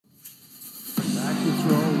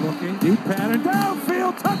looking. Deep pattern.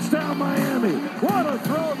 Downfield. Touchdown, Miami. What a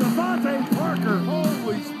throw. Devontae Parker.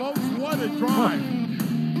 Holy smokes, what a drive.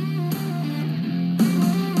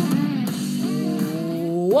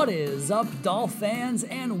 What is up, Dolph fans,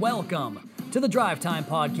 and welcome to the Drive Time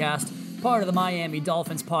Podcast, part of the Miami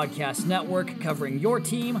Dolphins Podcast Network, covering your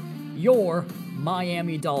team, your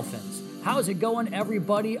Miami Dolphins. How's it going,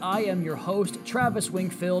 everybody? I am your host, Travis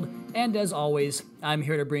Wingfield, and as always, I'm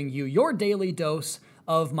here to bring you your daily dose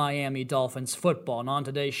of Miami Dolphins football. And on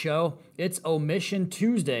today's show, it's Omission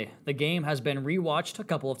Tuesday. The game has been rewatched a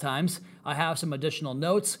couple of times. I have some additional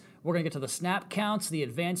notes. We're going to get to the snap counts, the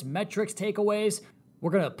advanced metrics takeaways.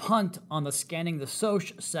 We're going to punt on the Scanning the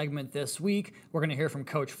Soch segment this week. We're going to hear from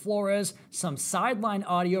Coach Flores, some sideline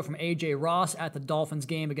audio from A.J. Ross at the Dolphins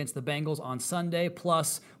game against the Bengals on Sunday.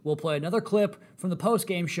 Plus, we'll play another clip from the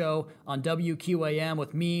post-game show on WQAM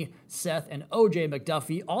with me, Seth, and O.J.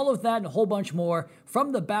 McDuffie. All of that and a whole bunch more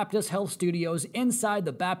from the Baptist Health Studios inside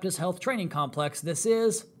the Baptist Health Training Complex. This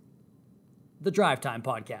is the Drive Time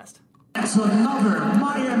Podcast. It's another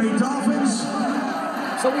Miami Dolphins.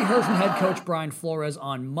 So we heard from head coach Brian Flores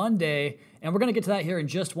on Monday, and we're going to get to that here in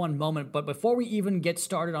just one moment. But before we even get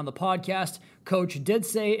started on the podcast, Coach did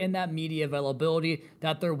say in that media availability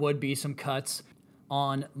that there would be some cuts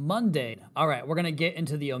on Monday. All right, we're going to get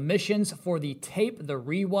into the omissions for the tape, the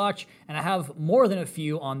rewatch, and I have more than a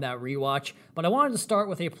few on that rewatch. But I wanted to start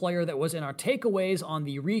with a player that was in our takeaways on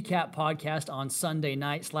the recap podcast on Sunday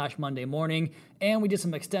night/Monday morning, and we did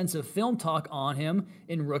some extensive film talk on him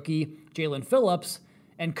in rookie Jaelan Phillips.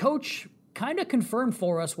 And Coach kind of confirmed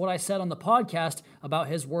for us what I said on the podcast about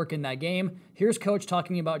his work in that game. Here's Coach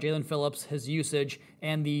talking about Jaelan Phillips, his usage,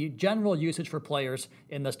 and the general usage for players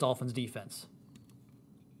in this Dolphins defense.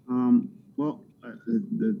 The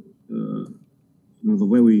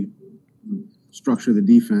way we structure the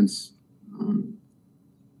defense,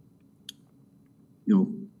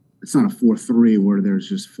 it's not a 4-3 where there's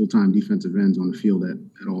just full-time defensive ends on the field at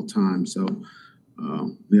all times. So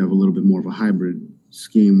we have a little bit more of a hybrid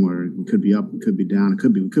scheme where we could be up, we could be down, we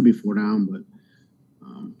could be 4 down, but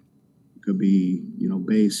it could be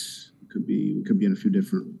base, we could be in a few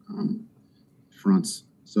different fronts.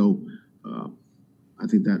 So I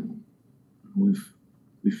think that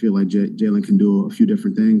we feel like Jaelan can do a few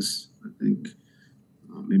different things. I think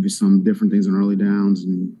maybe some different things on early downs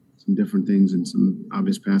and some different things in some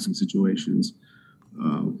obvious passing situations.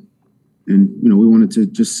 And we wanted to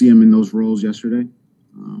just see him in those roles yesterday.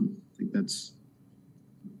 I think that's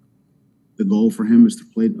the goal for him, is to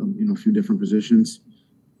play, a few different positions.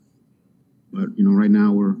 But, right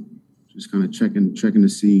now we're just kind of checking to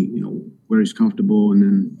see, where he's comfortable. And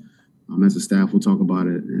then as a staff, we'll talk about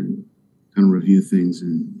it and kind of review things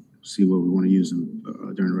and see where we want to use him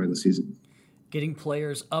during the regular season. Getting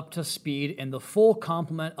players up to speed in the full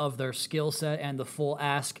complement of their skill set and the full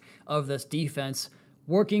ask of this defense,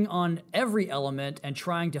 working on every element and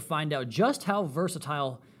trying to find out just how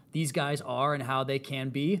versatile these guys are and how they can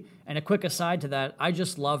be. And a quick aside to that, I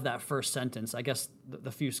just love that first sentence. I guess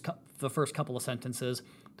the first couple of sentences.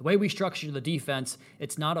 The way we structure the defense,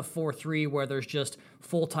 it's not a 4-3 where there's just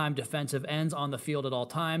full-time defensive ends on the field at all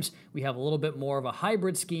times. We have a little bit more of a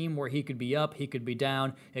hybrid scheme where he could be up, he could be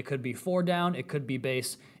down, it could be 4 down, it could be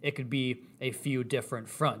base, it could be a few different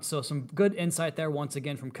fronts. So some good insight there once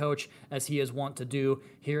again from Coach, as he is wont to do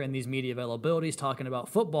here in these media availabilities, talking about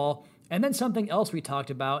football. And then something else we talked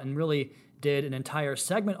about and really did an entire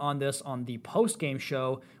segment on this on the post-game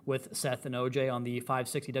show with Seth and OJ on the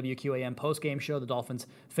 560 WQAM post-game show, the Dolphins'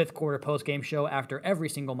 fifth quarter post-game show after every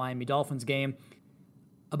single Miami Dolphins game,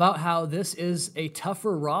 about how this is a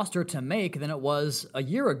tougher roster to make than it was a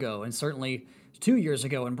year ago and certainly 2 years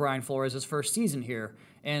ago in Brian Flores' first season here.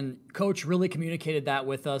 And Coach really communicated that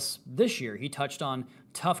with us this year. He touched on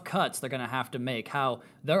tough cuts they're going to have to make, how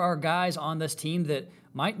there are guys on this team that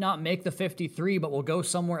might not make the 53, but will go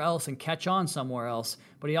somewhere else and catch on somewhere else.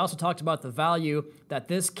 But he also talked about the value that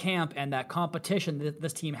this camp and that competition that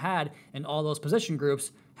this team had in all those position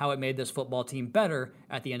groups, how it made this football team better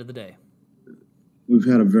at the end of the day. We've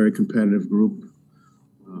had a very competitive group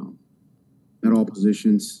at all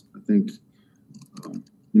positions. I think,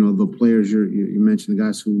 the players you mentioned, the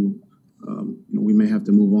guys who, we may have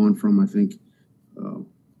to move on from, I think,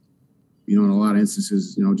 in a lot of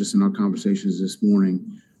instances, just in our conversations this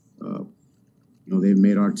morning, they've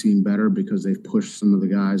made our team better because they've pushed some of the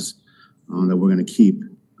guys that we're going to keep.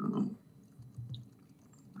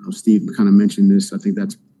 Steve kind of mentioned this. I think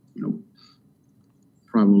that's,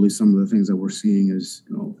 probably some of the things that we're seeing is,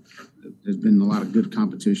 there's been a lot of good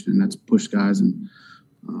competition, and that's pushed guys and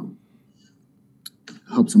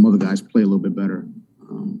helped some other guys play a little bit better.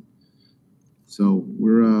 So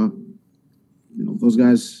we're, those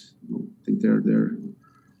guys, I think they're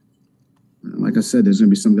like I said, there's going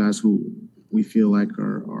to be some guys who we feel like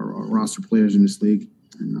are roster players in this league,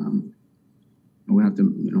 and we have to,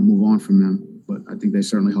 move on from them. But I think they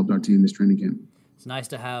certainly helped our team this training camp. It's nice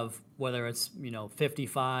to have, whether it's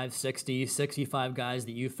 55, 60, 65 guys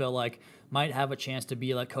that you feel like might have a chance to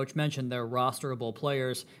be, like Coach mentioned, they're rosterable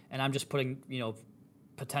players. And I'm just putting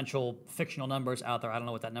potential fictional numbers out there. I don't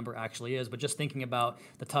know what that number actually is, but just thinking about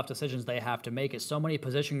the tough decisions they have to make at so many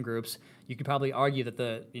position groups, you could probably argue that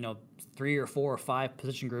the 3 or 4 or 5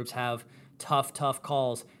 position groups have tough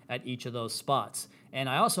calls at each of those spots. And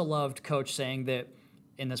I also loved Coach saying that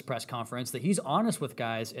in this press conference that he's honest with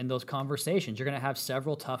guys in those conversations. You're going to have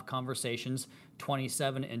several tough conversations,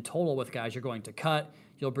 27 in total with guys you're going to cut.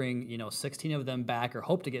 You'll bring, 16 of them back, or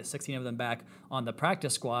hope to get 16 of them back on the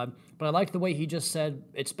practice squad. But I like the way he just said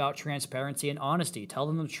it's about transparency and honesty. Tell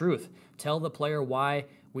them the truth. Tell the player why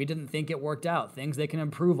we didn't think it worked out, things they can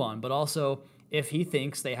improve on, but also if he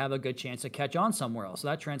thinks they have a good chance to catch on somewhere else. So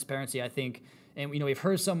that transparency, I think, and we've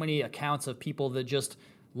heard so many accounts of people that just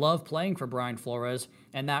love playing for Brian Flores,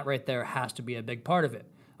 and that right there has to be a big part of it.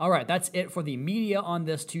 All right, that's it for the media on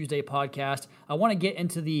this Tuesday podcast. I want to get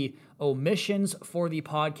into the omissions for the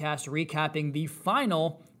podcast, recapping the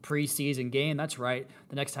final preseason game. That's right.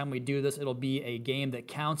 The next time we do this, it'll be a game that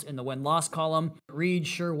counts in the win-loss column. Reed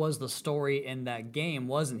sure was the story in that game,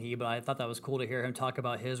 wasn't he? But I thought that was cool to hear him talk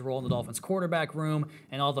about his role in the Dolphins quarterback room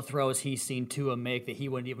and all the throws he's seen Tua make that he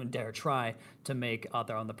wouldn't even dare try to make out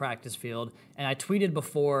there on the practice field. And I tweeted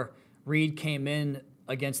before Reed came in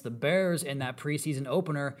against the Bears in that preseason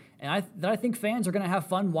opener, and I think fans are going to have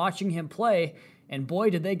fun watching him play. And boy,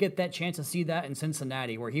 did they get that chance to see that in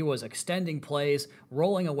Cincinnati, where he was extending plays,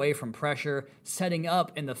 rolling away from pressure, setting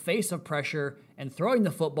up in the face of pressure, and throwing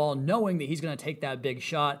the football, knowing that he's going to take that big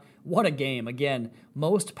shot. What a game. Again,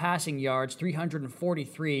 most passing yards,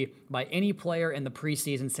 343 by any player in the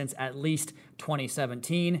preseason since at least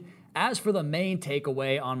 2017. As for the main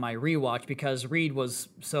takeaway on my rewatch, because Reed was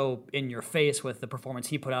so in your face with the performance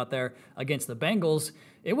he put out there against the Bengals,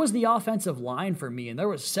 it was the offensive line for me. And there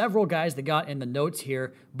were several guys that got in the notes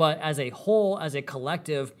here, but as a whole, as a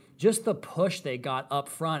collective, just the push they got up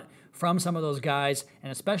front from some of those guys, and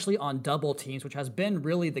especially on double teams, which has been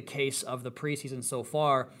really the case of the preseason so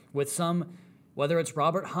far, with some, whether it's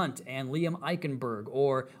Robert Hunt and Liam Eichenberg,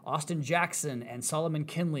 or Austin Jackson and Solomon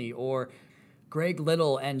Kinley, or Greg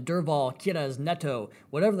Little and Durval Queiroz Neto,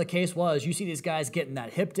 whatever the case was, you see these guys getting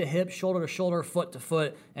that hip-to-hip, shoulder-to-shoulder,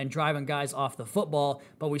 foot-to-foot, and driving guys off the football.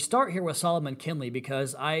 But we start here with Solomon Kinley,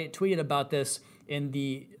 because I tweeted about this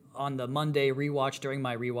on the Monday rewatch, during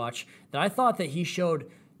my rewatch, that I thought that he showed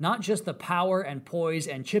not just the power and poise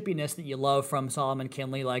and chippiness that you love from Solomon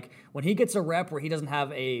Kinley. Like when he gets a rep where he doesn't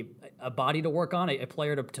have a body to work on, a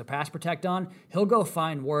player to pass protect on, he'll go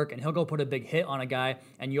find work and he'll go put a big hit on a guy.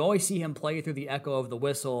 And you always see him play through the echo of the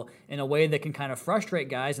whistle in a way that can kind of frustrate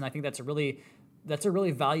guys. And I think that's a really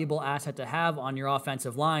valuable asset to have on your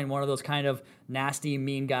offensive line. One of those kind of nasty,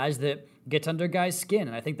 mean guys that gets under guys' skin.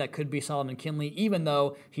 And I think that could be Solomon Kinley, even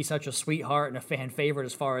though he's such a sweetheart and a fan favorite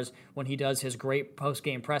as far as when he does his great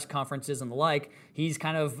post-game press conferences and the like. He's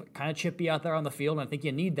kind of chippy out there on the field, and I think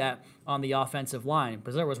you need that on the offensive line.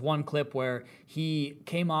 Because there was one clip where he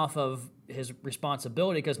came off of his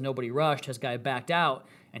responsibility because nobody rushed, his guy backed out,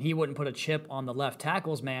 and he wouldn't put a chip on the left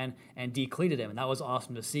tackle's man and decleated him, and that was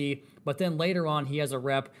awesome to see. But then later on, he has a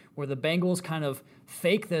rep where the Bengals kind of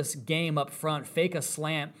fake this game up front, fake a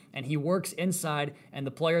slant, and he works inside, and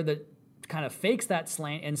the player that kind of fakes that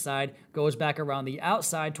slant inside goes back around the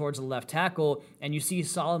outside towards the left tackle, and you see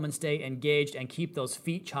Solomon stay engaged and keep those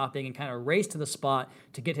feet chopping and kind of race to the spot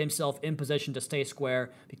to get himself in position to stay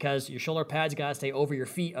square, because your shoulder pads got to stay over your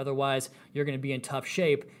feet, otherwise you're going to be in tough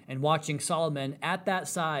shape. And watching Solomon at that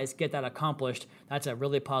size get that accomplished, that's a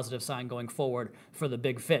really positive sign going forward for the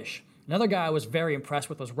Big Fish. Another guy I was very impressed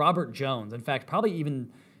with was Robert Jones. In fact,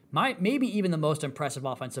 maybe even the most impressive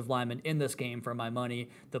offensive lineman in this game for my money.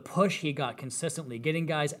 The push he got consistently, getting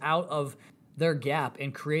guys out of their gap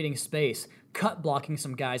and creating space, cut blocking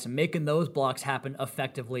some guys and making those blocks happen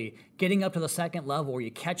effectively, getting up to the second level where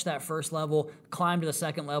you catch that first level, climb to the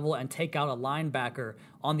second level, and take out a linebacker.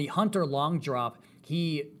 On the Hunter long drop,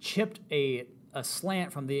 he chipped a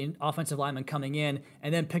slant from the offensive lineman coming in,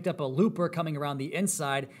 and then picked up a looper coming around the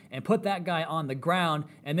inside and put that guy on the ground,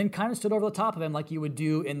 and then kind of stood over the top of him like you would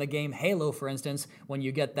do in the game Halo, for instance, when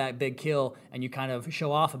you get that big kill and you kind of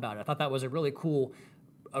show off about it. I thought that was a really cool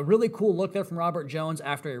a really cool look there from Robert Jones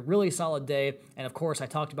after a really solid day. And of course, I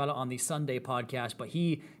talked about it on the Sunday podcast, but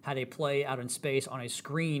he had a play out in space on a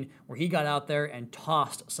screen where he got out there and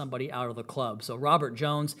tossed somebody out of the club. So Robert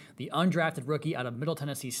Jones, the undrafted rookie out of Middle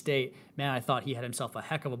Tennessee State, man, I thought he had himself a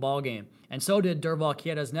heck of a ball game. And so did Durval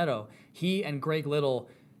Quieres-Neto. He and Greg Little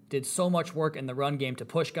did so much work in the run game to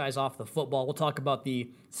push guys off the football. We'll talk about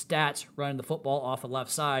the stats running the football off the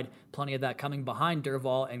left side. Plenty of that coming behind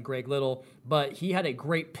Durval and Greg Little. But he had a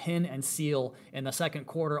great pin and seal in the second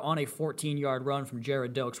quarter on a 14-yard run from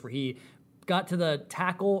Jared Dokes where he got to the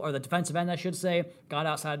tackle, or the defensive end, I should say, got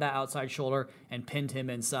outside that outside shoulder and pinned him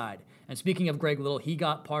inside. And speaking of Greg Little, he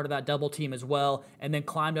got part of that double team as well and then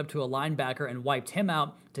climbed up to a linebacker and wiped him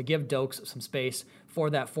out to give Dokes some space for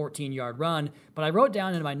that 14-yard run. But I wrote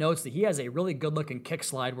down in my notes that he has a really good-looking kick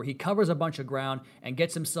slide where he covers a bunch of ground and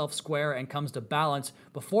gets himself square and comes to balance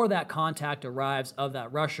before that contact arrives of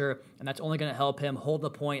that rusher, and that's only going to help him hold the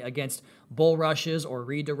point against bull rushes or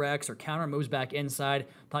redirects or counter moves back inside.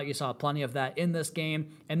 Thought you saw plenty of that in this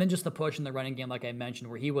game. And then just the push in the running game, like I mentioned,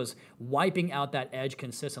 where he was wiping out that edge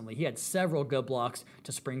consistently. He had several good blocks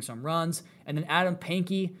to spring some runs. And then Adam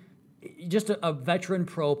Pankey, just a veteran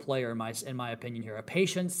pro player, in my opinion here. A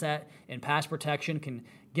patient set in pass protection, can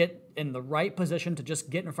get in the right position to just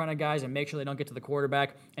get in front of guys and make sure they don't get to the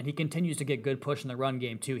quarterback, and he continues to get good push in the run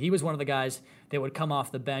game too. He was one of the guys that would come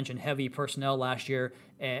off the bench in heavy personnel last year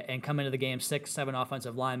and come into the game 6-7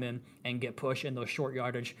 offensive linemen and get push in those short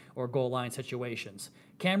yardage or goal line situations.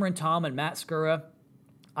 Cameron Tom and Matt Skura,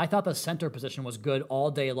 I thought the center position was good all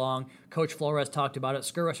day long. Coach Flores talked about it.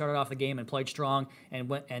 Skura started off the game and played strong and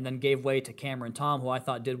then gave way to Cameron Tom, who I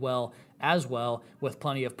thought did well as well, with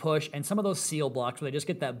plenty of push and some of those seal blocks where they just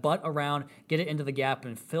get that butt around, get it into the gap,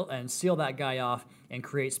 and seal that guy off and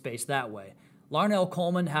create space that way. Larnell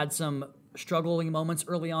Coleman had some struggling moments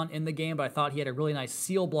early on in the game, but I thought he had a really nice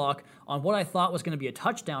seal block on what I thought was going to be a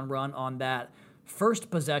touchdown run on that first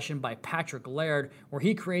possession by Patrick Laird, where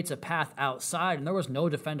he creates a path outside, and there was no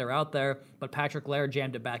defender out there, but Patrick Laird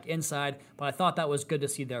jammed it back inside, but I thought that was good to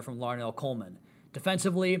see there from Larnell Coleman.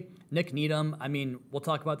 Defensively, Nick Needham, I mean, we'll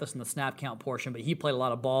talk about this in the snap count portion, but he played a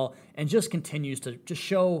lot of ball and just continues to just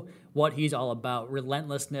show what he's all about.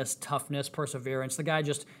 Relentlessness, toughness, perseverance. The guy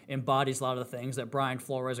just embodies a lot of the things that Brian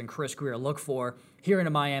Flores and Chris Grier look for here in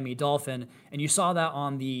a Miami Dolphin. And you saw that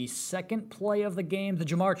on the second play of the game, the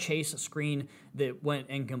Jamar Chase screen that went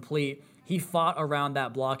incomplete. He fought around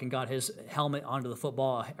that block and got his helmet onto the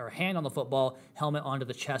football, or hand on the football, helmet onto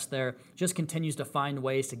the chest there. Just continues to find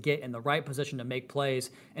ways to get in the right position to make plays.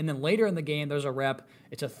 And then later in the game, there's a rep.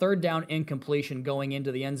 It's a third down incompletion going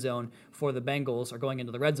into the end zone for the Bengals, or going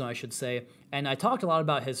into the red zone, I should say. And I talked a lot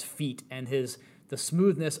about his feet and the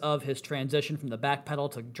smoothness of his transition from the back pedal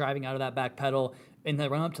to driving out of that back pedal in the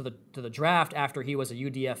run up to the draft after he was a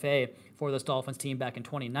UDFA for this Dolphins team back in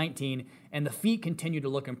 2019, and the feet continue to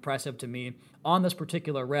look impressive to me. On this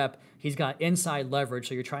particular rep, he's got inside leverage,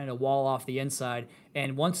 so you're trying to wall off the inside,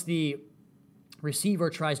 and once the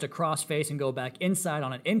receiver tries to cross face and go back inside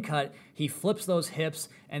on an in cut, he flips those hips,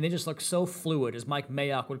 and they just look so fluid, as Mike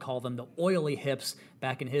Mayock would call them, the oily hips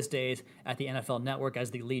back in his days at the NFL Network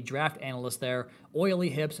as the lead draft analyst there. Oily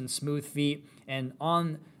hips and smooth feet. And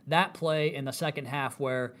on that play in the second half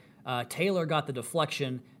where Taylor got the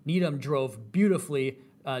deflection, Needham drove beautifully.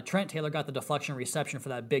 Trent Taylor got the deflection reception for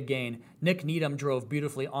that big gain. Nick Needham drove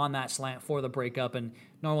beautifully on that slant for the breakup, and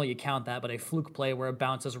normally you count that, but a fluke play where it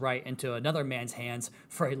bounces right into another man's hands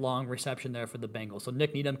for a long reception there for the Bengals. So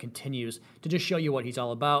Nick Needham continues to just show you what he's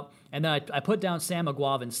all about. And then I put down Sam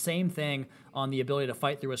McGuavin, same thing on the ability to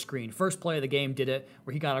fight through a screen. First play of the game did it,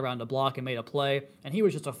 where he got around the block and made a play, and he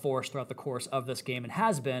was just a force throughout the course of this game and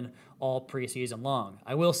has been all preseason long.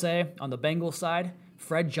 I will say, on the Bengals side,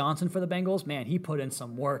 Fred Johnson for the Bengals, man, he put in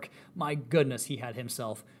some work. My goodness, he had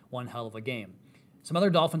himself one hell of a game. Some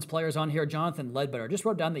other Dolphins players on here, Jonathan Ledbetter, just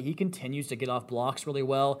wrote down that he continues to get off blocks really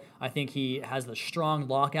well. I think he has the strong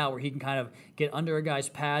lockout where he can kind of get under a guy's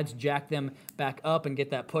pads, jack them back up and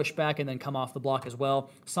get that pushback and then come off the block as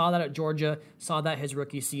well. Saw that at Georgia, saw that his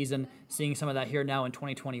rookie season, seeing some of that here now in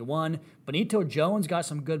 2021. Benito Jones got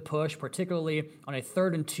some good push, particularly on a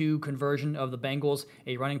 3rd and 2 conversion of the Bengals,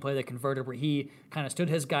 a running play that converted where he kind of stood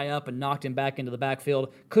his guy up and knocked him back into the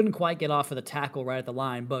backfield. Couldn't quite get off of the tackle right at the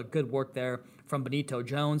line, but good work there from Benito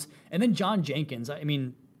Jones. And then John Jenkins, I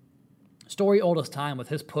mean, story old as time with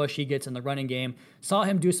his push he gets in the running game. Saw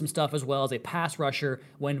him do some stuff as well as a pass rusher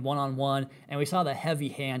when one-on-one, and we saw the heavy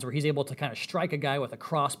hands where he's able to kind of strike a guy with a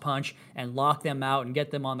cross punch and lock them out and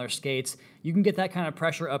get them on their skates. You can get that kind of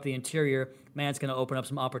pressure up the interior. Man, it's going to open up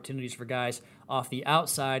some opportunities for guys off the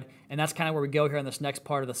outside, and that's kind of where we go here in this next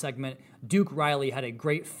part of the segment. Duke Riley had a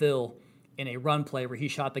great fill in a run play where he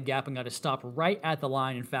shot the gap and got a stop right at the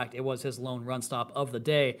line. In fact, it was his lone run stop of the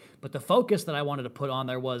day. But the focus that I wanted to put on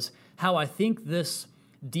there was how I think this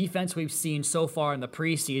defense we've seen so far in the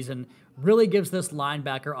preseason really gives this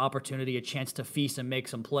linebacker opportunity a chance to feast and make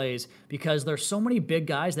some plays, because there's so many big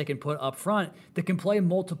guys they can put up front that can play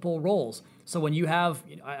multiple roles. So when you have,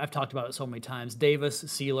 I've talked about it so many times, Davis,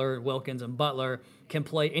 Sealer, Wilkins, and Butler can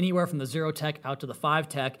play anywhere from the 0 tech out to the 5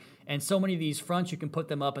 tech, and so many of these fronts, you can put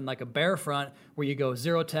them up in like a bear front where you go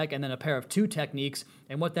 0 tech and then a pair of 2 techniques,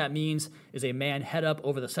 and what that means is a man head up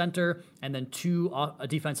over the center and then 2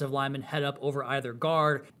 defensive linemen head up over either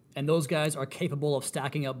guard. And those guys are capable of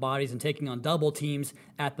stacking up bodies and taking on double teams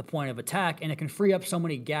at the point of attack, and it can free up so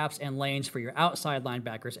many gaps and lanes for your outside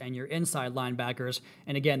linebackers and your inside linebackers.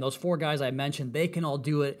 And again, those 4 guys I mentioned, they can all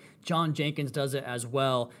do it. John Jenkins does it as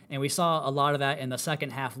well, and we saw a lot of that in the second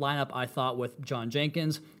half lineup, I thought, with John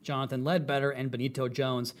Jenkins, Jonathan Ledbetter, and Benito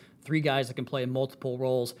Jones, 3 guys that can play multiple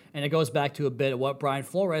roles. And it goes back to a bit of what Brian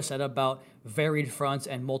Flores said about varied fronts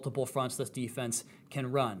and multiple fronts this defense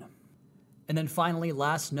can run. And then finally,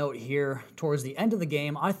 last note here, towards the end of the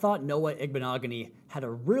game, I thought Noah Igbinoghene had a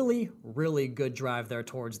really, really good drive there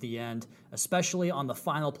towards the end, especially on the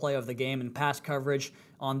final play of the game in pass coverage,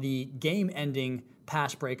 on the game-ending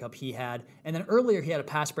pass breakup he had. And then earlier he had a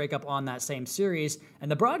pass breakup on that same series,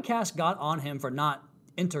 and the broadcast got on him for not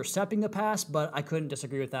intercepting the pass, but I couldn't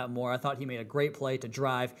disagree with that more. I thought he made a great play to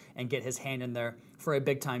drive and get his hand in there for a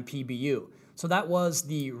big-time PBU. So that was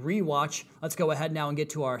the rewatch. Let's go ahead now and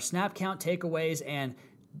get to our snap count takeaways and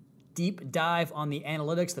deep dive on the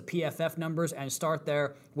analytics, the PFF numbers, and start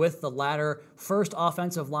there with the latter. First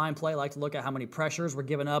offensive line play, I like to look at how many pressures were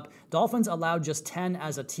given up. Dolphins allowed just 10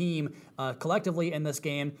 as a team collectively in this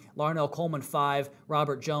game. Larnell Coleman 5,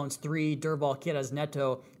 Robert Jones 3, Durval Quieres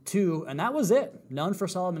Neto 2, and that was it. None for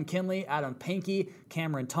Solomon Kinley, Adam Pankey,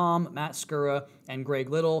 Cameron Tom, Matt Skura, and Greg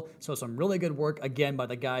Little. So some really good work again by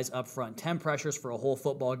the guys up front. 10 pressures for a whole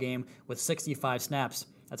football game with 65 snaps.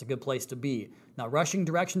 That's a good place to be. Now, rushing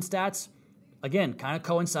direction stats, again, kind of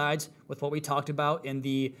coincides with what we talked about in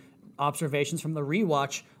the observations from the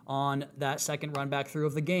rewatch on that second run back through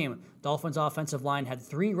of the game. Dolphins offensive line had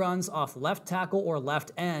 3 runs off left tackle or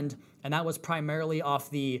left end, and that was primarily off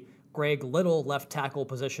the Greg Little left tackle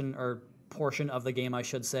position, or portion of the game, I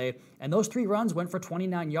should say. And those 3 runs went for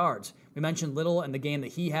 29 yards. We mentioned Little and the game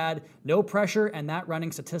that he had. No pressure, and that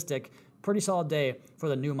running statistic, pretty solid day for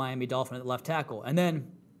the new Miami Dolphin at left tackle. And then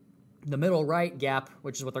the middle right gap,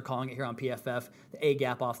 which is what they're calling it here on PFF, the A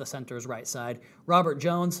gap off the center's right side. Robert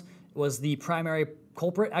Jones was the primary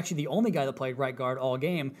culprit, actually the only guy that played right guard all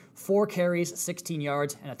game. 4 carries, 16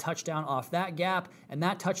 yards, and a touchdown off that gap. And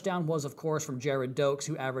that touchdown was, of course, from Jared Dokes,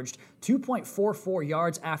 who averaged 2.44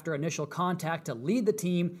 yards after initial contact to lead the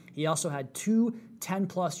team. He also had 2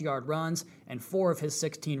 10-plus yard runs, and 4 of his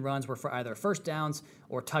 16 runs were for either first downs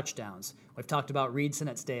or touchdowns. We've talked about Reid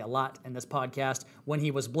Sinnett's day a lot in this podcast. When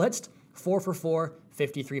he was blitzed, 4 for 4,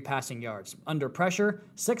 53 passing yards. Under pressure,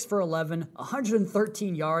 6 for 11,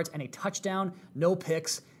 113 yards, and a touchdown, no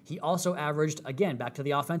picks. He also averaged, again, back to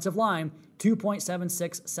the offensive line,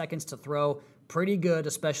 2.76 seconds to throw. Pretty good,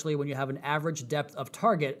 especially when you have an average depth of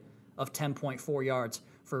target of 10.4 yards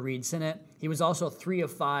for Reid Sinnett. He was also 3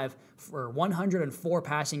 of 5 for 104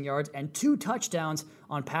 passing yards and 2 touchdowns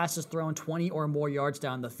on passes thrown 20 or more yards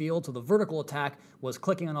down the field. So the vertical attack was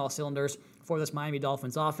clicking on all cylinders for this Miami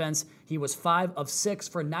Dolphins offense. He was 5 of 6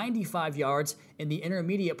 for 95 yards in the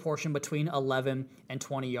intermediate portion between 11 and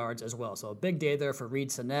 20 yards as well. So a big day there for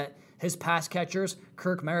Reid Sinnett. His pass catchers,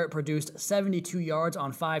 Kirk Merritt produced 72 yards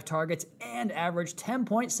on 5 targets and averaged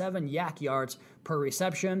 10.7 yak yards per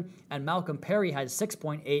reception, and Malcolm Perry had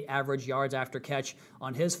 6.8 average yards after catch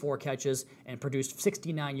on his 4 catches and produced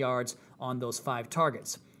 69 yards on those 5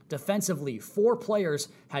 targets. Defensively, 4 players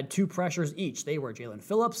had 2 pressures each. They were Jalen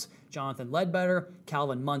Phillips, Jonathan Ledbetter,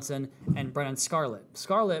 Calvin Munson, and Brennan Scarlett.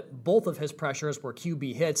 Scarlett, both of his pressures were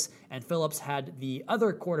QB hits, and Phillips had the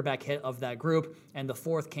other quarterback hit of that group, and the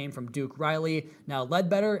 4th came from Duke Riley. Now,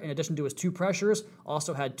 Ledbetter, in addition to his 2 pressures,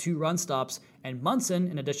 also had 2 run stops, and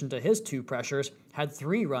Munson, in addition to his 2 pressures, had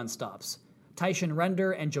 3 run stops. Tyshawn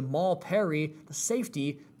Render and Jamal Perry, the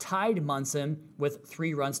safety, tied Munson with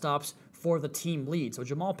 3 run stops for the team lead. So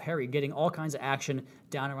Jamal Perry getting all kinds of action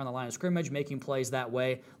down around the line of scrimmage, making plays that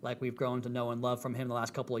way like we've grown to know and love from him the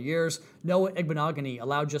last couple of years. Noah Igbenogany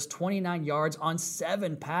allowed just 29 yards on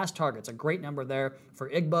 7 pass targets, a great number there for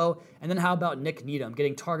Igbo. And then how about Nick Needham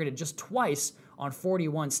getting targeted just twice on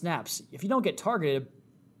 41 snaps? If you don't get targeted,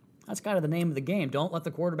 that's kind of the name of the game. Don't let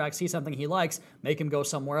the quarterback see something he likes, make him go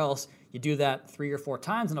somewhere else. You do that 3 or 4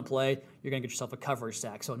 times in a play, you're going to get yourself a coverage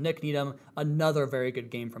sack. So Nick Needham, another very good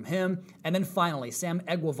game from him. And then finally, Sam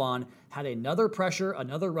Egwavon had another pressure,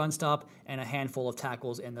 another run stop, and a handful of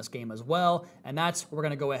tackles in this game as well. And that's what we're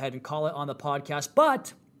going to go ahead and call it on the podcast.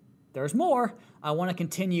 But there's more. I want to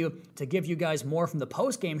continue to give you guys more from the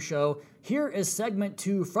post-game show. Here is segment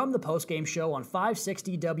 2 from the post-game show on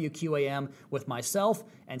 560 WQAM with myself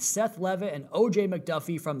and Seth Levitt and OJ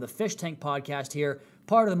McDuffie from the Fish Tank podcast here,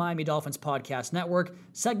 part of the Miami Dolphins podcast network.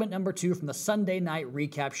 Segment number 2 from the Sunday night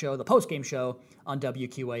recap show, the post-game show on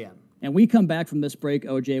WQAM. And we come back from this break,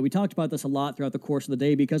 OJ. We talked about this a lot throughout the course of the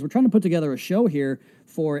day because we're trying to put together a show here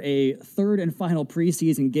for a third and final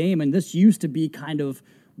preseason game, and this used to be kind of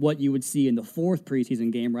what you would see in the 4th preseason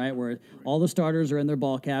game, right, where all the starters are in their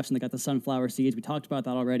ball caps and they got the sunflower seeds. We talked about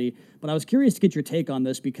that already, but I was curious to get your take on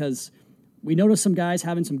this because we noticed some guys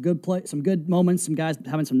having some good moments, some guys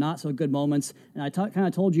having some not so good moments, and I kind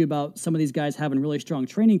of told you about some of these guys having really strong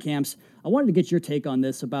training camps. I wanted to get your take on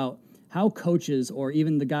this about how coaches or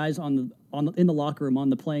even the guys in the locker room on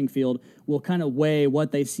the playing field will kind of weigh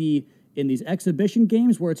what they see in these exhibition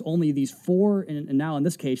games where it's only these 4, and now in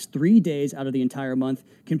this case, 3 days out of the entire month,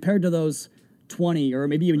 compared to those 20, or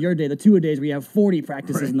maybe even your day, the 2 days where you have 40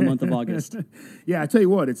 practices in the month of August. Yeah, I tell you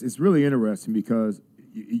what, it's really interesting because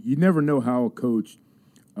you never know how a coach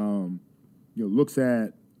looks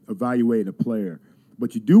at evaluating a player. But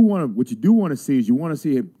what you do want to see is you want to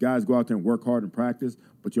see guys go out there and work hard in practice,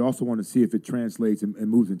 but you also want to see if it translates and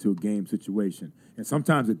moves into a game situation. And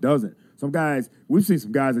sometimes it doesn't. Some guys, we've seen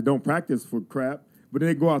some guys that don't practice for crap, but then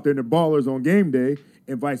they go out there and they're ballers on game day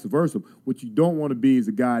and vice versa. What you don't want to be is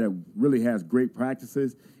a guy that really has great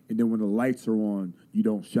practices, and then when the lights are on, you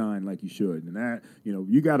don't shine like you should. And that,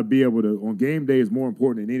 you got to be able to, on game day is more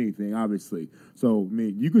important than anything, obviously. So, I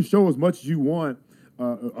mean, you can show as much as you want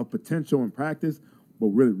of potential in practice, but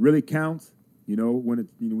really counts, when it's,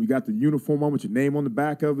 we got the uniform on with your name on the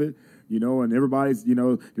back of it, and everybody's,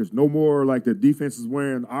 there's no more like the defense is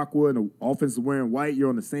wearing aqua and the offense is wearing white, you're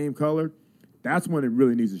on the same color. That's when it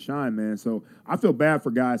really needs to shine, man. So I feel bad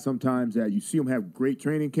for guys sometimes that you see them have great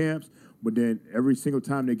training camps, but then every single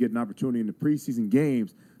time they get an opportunity in the preseason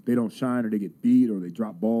games, they don't shine or they get beat or they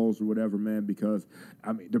drop balls or whatever, man, because,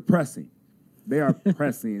 they're pressing. They are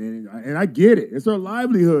pressing, and I get it. It's their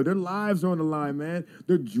livelihood. Their lives are on the line, man.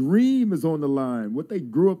 Their dream is on the line. What they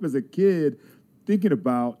grew up as a kid thinking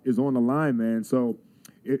about is on the line, man. So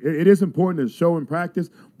it is important to show in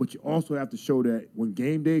practice, but you also have to show that when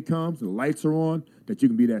game day comes, the lights are on, that you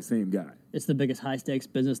can be that same guy. It's the biggest high-stakes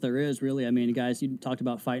business there is, really. I mean, guys, you talked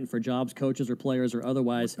about fighting for jobs, coaches or players or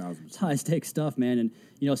otherwise. 1,000%. It's high-stakes stuff, man.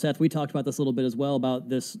 And, Seth, we talked about this a little bit as well, about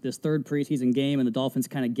this third preseason game, and the Dolphins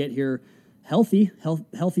kind of get here healthy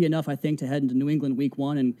enough, I think, to head into New England week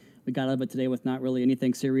 1, and we got out of it today with not really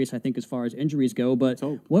anything serious, I think, as far as injuries go. But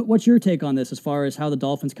what's your take on this as far as how the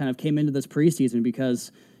Dolphins kind of came into this preseason?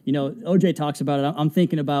 Because, OJ talks about it. I'm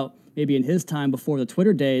thinking about maybe in his time before the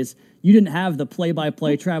Twitter days, you didn't have the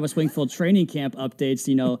play-by-play Travis Wingfield training camp updates.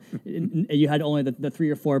 You had only the 3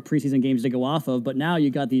 or 4 preseason games to go off of, but now you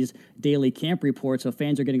got these daily camp reports, so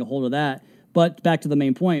fans are getting a hold of that. But back to the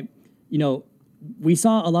main point, we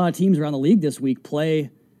saw a lot of teams around the league this week play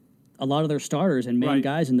a lot of their starters and main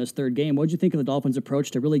guys in this third game. What did you think of the Dolphins' approach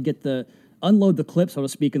to really unload the clip, so to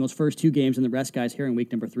speak, in those first 2 games and the rest guys here in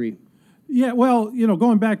week number 3? Yeah, well,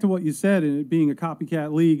 going back to what you said and it being a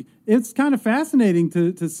copycat league, it's kind of fascinating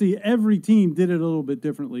to see every team did it a little bit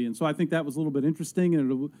differently. And so I think that was a little bit interesting,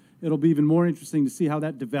 and it'll be even more interesting to see how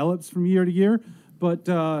that develops from year to year. But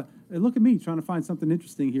look at me trying to find something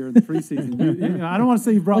interesting here in the preseason. I don't want to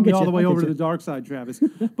say you brought me all the way over to the dark side, Travis.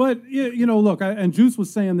 But, look, and Juice was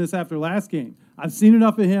saying this after last game. I've seen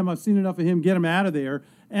enough of him. Get him out of there.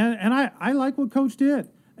 And I like what Coach did.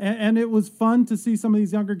 And it was fun to see some of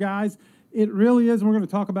these younger guys. It really is, and we're going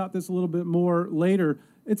to talk about this a little bit more later.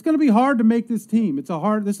 It's going to be hard to make this team.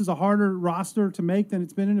 This is a harder roster to make than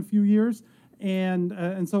it's been in a few years.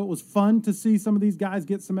 And so it was fun to see some of these guys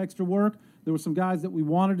get some extra work. There were some guys that we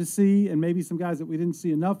wanted to see and maybe some guys that we didn't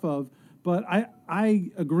see enough of. But I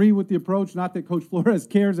agree with the approach, not that Coach Flores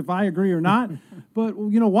cares if I agree or not. But,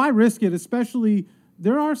 why risk it? Especially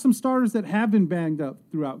there are some starters that have been banged up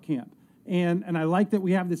throughout camp. And I like that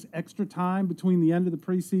we have this extra time between the end of the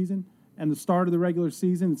preseason and the start of the regular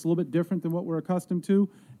season. It's a little bit different than what we're accustomed to.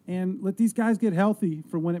 And let these guys get healthy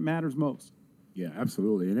for when it matters most. Yeah,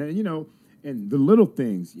 absolutely. And and the little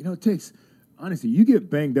things, it takes, honestly, you get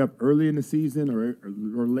banged up early in the season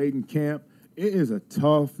or late in camp, it is a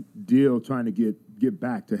tough deal trying to get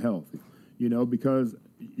back to health, because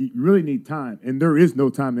you really need time. And there is no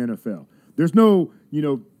time in the NFL. There's no,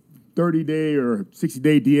 30-day or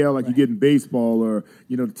 60-day DL like you get in baseball, or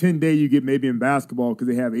 10-day you get maybe in basketball because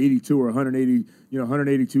they have 82 or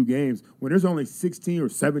 182 games. When there's only 16 or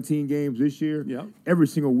 17 games this year, every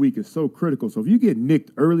single week is so critical. So if you get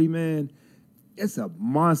nicked early, man, it's a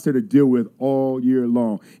monster to deal with all year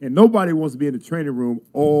long. And nobody wants to be in the training room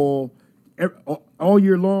all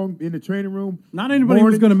year long in the training room. Not anybody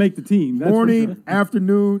who's going to make the team. That's morning,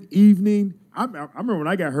 afternoon, evening. I remember when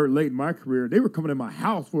I got hurt late in my career, they were coming to my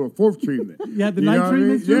house for a fourth treatment. You had the night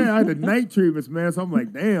treatments? Yeah, I had the night treatments, man. So I'm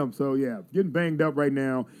like, damn. So, yeah, getting banged up right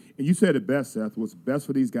now. And you said it best, Seth. What's best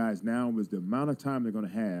for these guys now is the amount of time they're going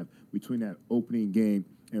to have between that opening game.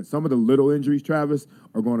 And some of the little injuries, Travis,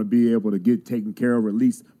 are going to be able to get taken care of, or at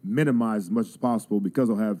least minimize as much as possible, because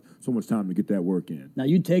they'll have so much time to get that work in. Now,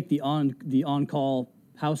 you'd take the on-call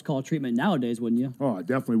house call treatment nowadays, wouldn't you? Oh, I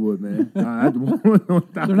definitely would, man.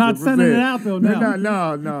 They're not sending it out, though, now.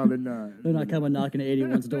 No, they're not. They're not coming knocking at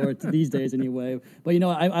 81's door these days anyway. But,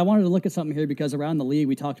 I wanted to look at something here because around the league,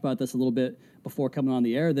 we talked about this a little bit before coming on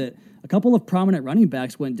the air, that a couple of prominent running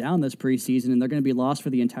backs went down this preseason, and they're going to be lost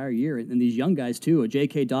for the entire year. And these young guys, too.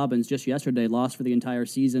 J.K. Dobbins just yesterday lost for the entire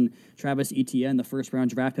season. Travis Etienne, the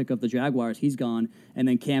first-round draft pick of the Jaguars, he's gone. And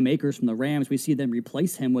then Cam Akers from the Rams, we see them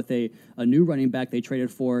replace him with a new running back they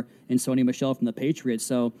traded for in Sony Michel from the Patriots.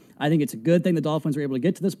 So I think it's a good thing the Dolphins were able to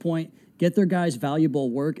get to this point, get their guys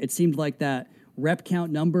valuable work. It seemed like that rep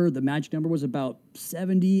count number, the magic number, was about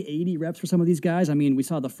 70, 80 reps for some of these guys. I mean, we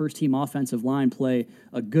saw the first-team offensive line play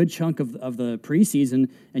a good chunk of the preseason.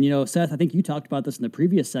 And, Seth, I think you talked about this in the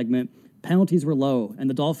previous segment. Penalties were low, and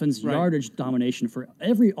the Dolphins' yardage domination for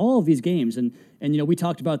all of these games. And we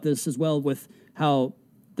talked about this as well with how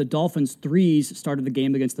the Dolphins' 3s started the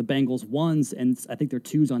game against the Bengals' 1s, and I think they're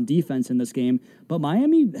 2s on defense in this game. But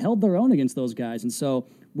Miami held their own against those guys. And so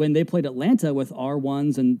when they played Atlanta with our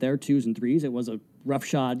 1s and their 2s and 3s, it was a rough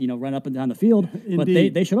shot, run up and down the field. But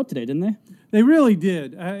they showed up today, didn't they? They really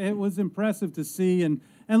did. It was impressive to see. And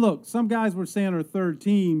look, some guys were saying our third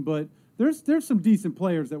team, but there's some decent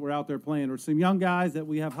players that were out there playing, or some young guys that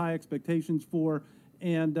we have high expectations for.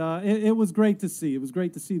 And it was great to see. It was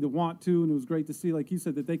great to see the want to, and it was great to see, like you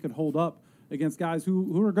said, that they could hold up against guys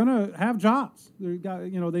who are going to have jobs.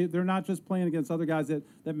 They're not just playing against other guys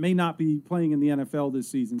that may not be playing in the NFL this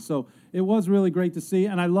season. So it was really great to see.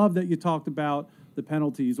 And I love that you talked about the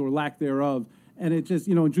penalties or lack thereof. And it just,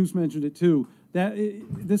 and Juice mentioned it too,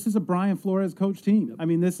 this is a Brian Flores coach team. I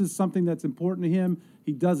mean, this is something that's important to him.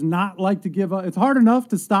 He does not like to give up. It's hard enough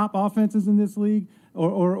to stop offenses in this league,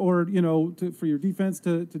 or for your defense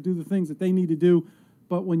to do the things that they need to do.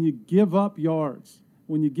 But when you give up yards,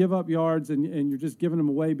 and you're just giving them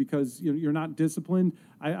away because you're not disciplined,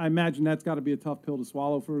 I imagine that's got to be a tough pill to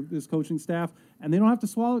swallow for this coaching staff. And they don't have to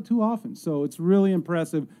swallow it too often. So it's really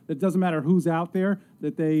impressive that it doesn't matter who's out there,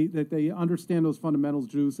 that they understand those fundamentals,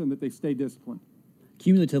 Juice, and that they stay disciplined.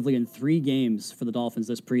 Cumulatively in 3 games for the Dolphins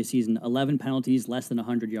this preseason, 11 penalties, less than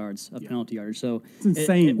 100 yards of penalty yardage. So it's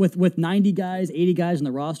insane. With 90 guys, 80 guys in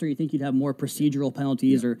the roster, you think you'd have more procedural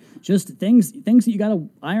penalties or just things that you got to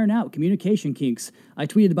iron out, communication kinks. I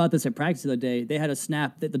tweeted about this at practice the other day. They had a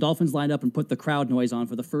snap that the Dolphins lined up and put the crowd noise on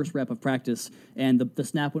for the first rep of practice, and the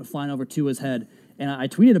snap went flying over to his head. And I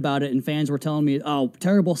tweeted about it, and fans were telling me, "Oh,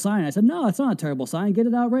 terrible sign." I said, "No, it's not a terrible sign. Get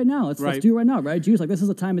it out right now. Let's do it right now, right, Juice? Like, this is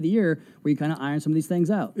the time of the year where you kind of iron some of these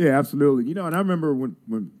things out." Yeah, absolutely. And I remember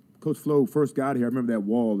when Coach Flo first got here, I remember that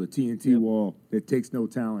wall, the TNT wall, that takes no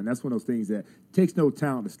talent. That's one of those things that takes no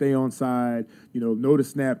talent to stay on side. Know the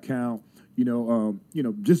snap count.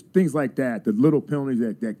 Just things like that. The little penalties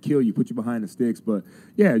that kill you, put you behind the sticks. But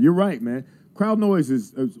yeah, you're right, man. Crowd noise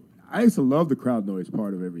is. I used to love the crowd noise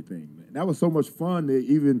part of everything, man. That was so much fun to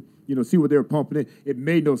even, see what they were pumping in. It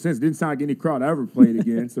made no sense. It didn't sound like any crowd I ever played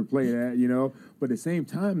against or played at, But at the same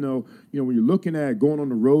time, though, when you're looking at going on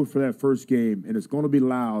the road for that first game, and it's going to be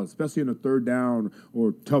loud, especially in the third down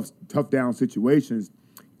or tough down situations,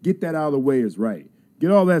 get that out of the way is right. Get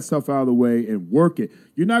all that stuff out of the way and work it.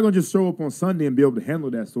 You're not going to just show up on Sunday and be able to handle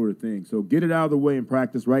that sort of thing. So get it out of the way in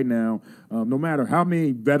practice right now. No matter how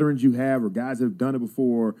many veterans you have or guys that have done it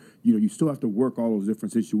before, you still have to work all those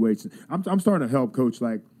different situations. I'm starting to help coach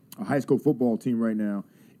like a high school football team right now,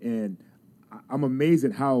 and I'm amazed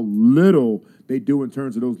at how little they do in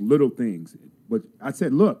terms of those little things. But I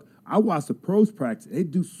said, look, I watch the pros practice. They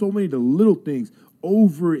do so many of the little things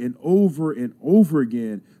over and over and over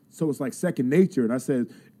again. So it's like second nature. And I said,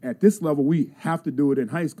 at this level, we have to do it in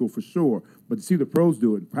high school for sure. But to see the pros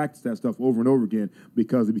do it and practice that stuff over and over again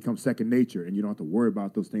because it becomes second nature and you don't have to worry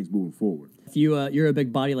about those things moving forward. You're a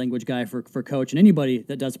big body language guy for Coach, and anybody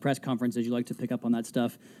that does press conferences, you like to pick up on that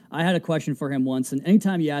stuff. I had a question for him once, and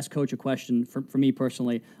anytime you ask Coach a question, for me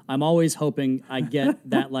personally, I'm always hoping I get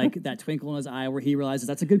that twinkle in his eye where he realizes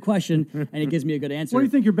that's a good question and he gives me a good answer. What do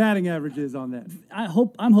you think your batting average is on that?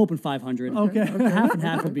 I'm hoping 500. Okay. Half and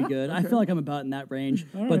half would be good. I feel like I'm about in that range.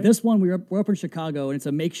 But this one, we're up in Chicago, and it's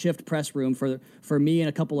a makeshift press room for me and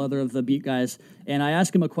a couple other of the beat guys. And I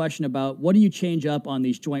asked him a question about what do you change up on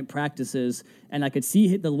these joint practices? And I could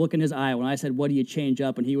see the look in his eye when I said, what do you change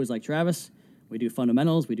up? And he was like, Travis, we do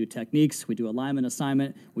fundamentals, we do techniques, we do alignment,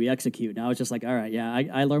 assignment, we execute. And I was just like, all right, yeah,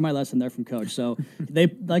 I learned my lesson there from Coach. So they,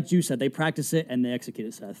 like you said, they practice it and they execute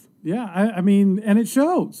it, Seth. Yeah, I mean, and it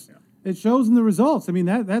shows. Yeah. It shows in the results. I mean,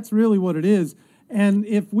 that's really what it is. And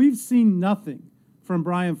if we've seen nothing from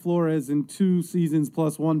Brian Flores in 2 seasons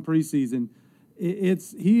plus 1 preseason,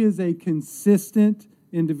 he is a consistent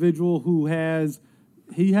individual who has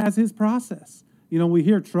his process. You know, we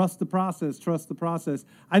hear trust the process.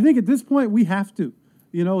 I think at this point we have to.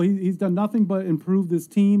 You know, he's done nothing but improve this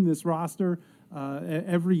team, this roster,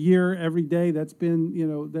 every year, every day. That's been, you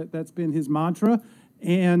know, that's been his mantra.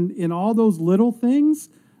 And in all those little things,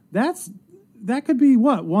 that could be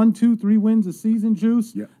what, 1, 2, 3 wins a season,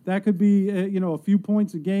 Juice. Yeah. That could be a few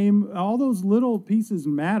points a game. All those little pieces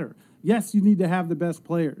matter. Yes, you need to have the best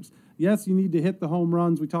players. Yes, you need to hit the home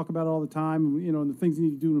runs. We talk about it all the time, you know, and the things you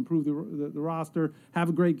need to do to improve the roster, have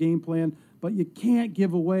a great game plan. But you can't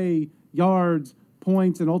give away yards,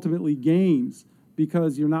 points, and ultimately games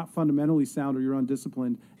because you're not fundamentally sound or you're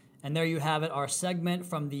undisciplined. And there you have it, our segment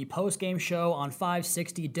from the post-game show on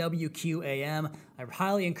 560 WQAM. I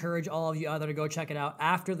highly encourage all of you out there to go check it out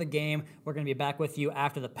after the game. We're going to be back with you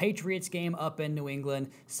after the Patriots game up in New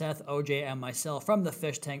England. Seth, OJ, and myself from the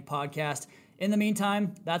Fish Tank Podcast. In the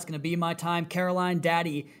meantime, that's going to be my time. Caroline,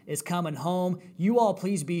 Daddy is coming home. You all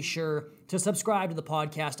please be sure to subscribe to the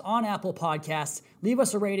podcast on Apple Podcasts. Leave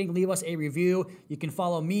us a rating, leave us a review. You can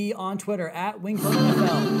follow me on Twitter at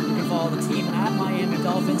WingfootNFL. You can follow the team at Miami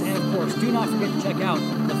Dolphins. And of course, do not forget to check out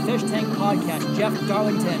the Fish Tank Podcast. Jeff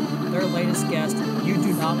Darlington, their latest guest. You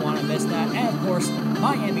do not want to miss that. And of course,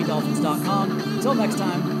 MiamiDolphins.com. Until next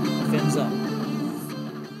time, fins up.